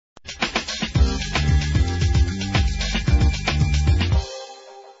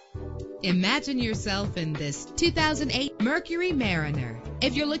Imagine yourself in this 2008 Mercury Mariner.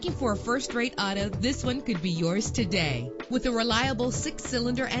 If you're looking for a first-rate auto, this one could be yours today. With a reliable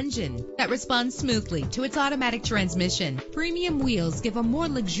 6-cylinder engine that responds smoothly to its automatic transmission, premium wheels give a more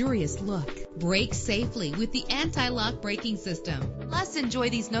luxurious look. Brake safely with the anti-lock braking system. Plus, enjoy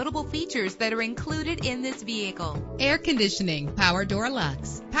these notable features that are included in this vehicle: air conditioning, power door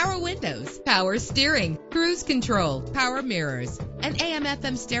locks, power windows, power steering, cruise control, power mirrors, an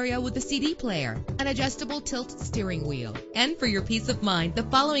AM/FM stereo with a CD player, an adjustable tilt steering wheel. And for your peace of mind, the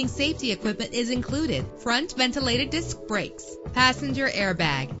following safety equipment is included: front ventilated disc brakes, passenger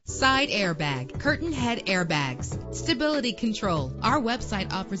airbag, side airbag, curtain head airbags, stability control. Our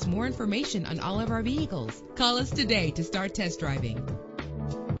website offers more information on all of our vehicles. Call us today to start test driving.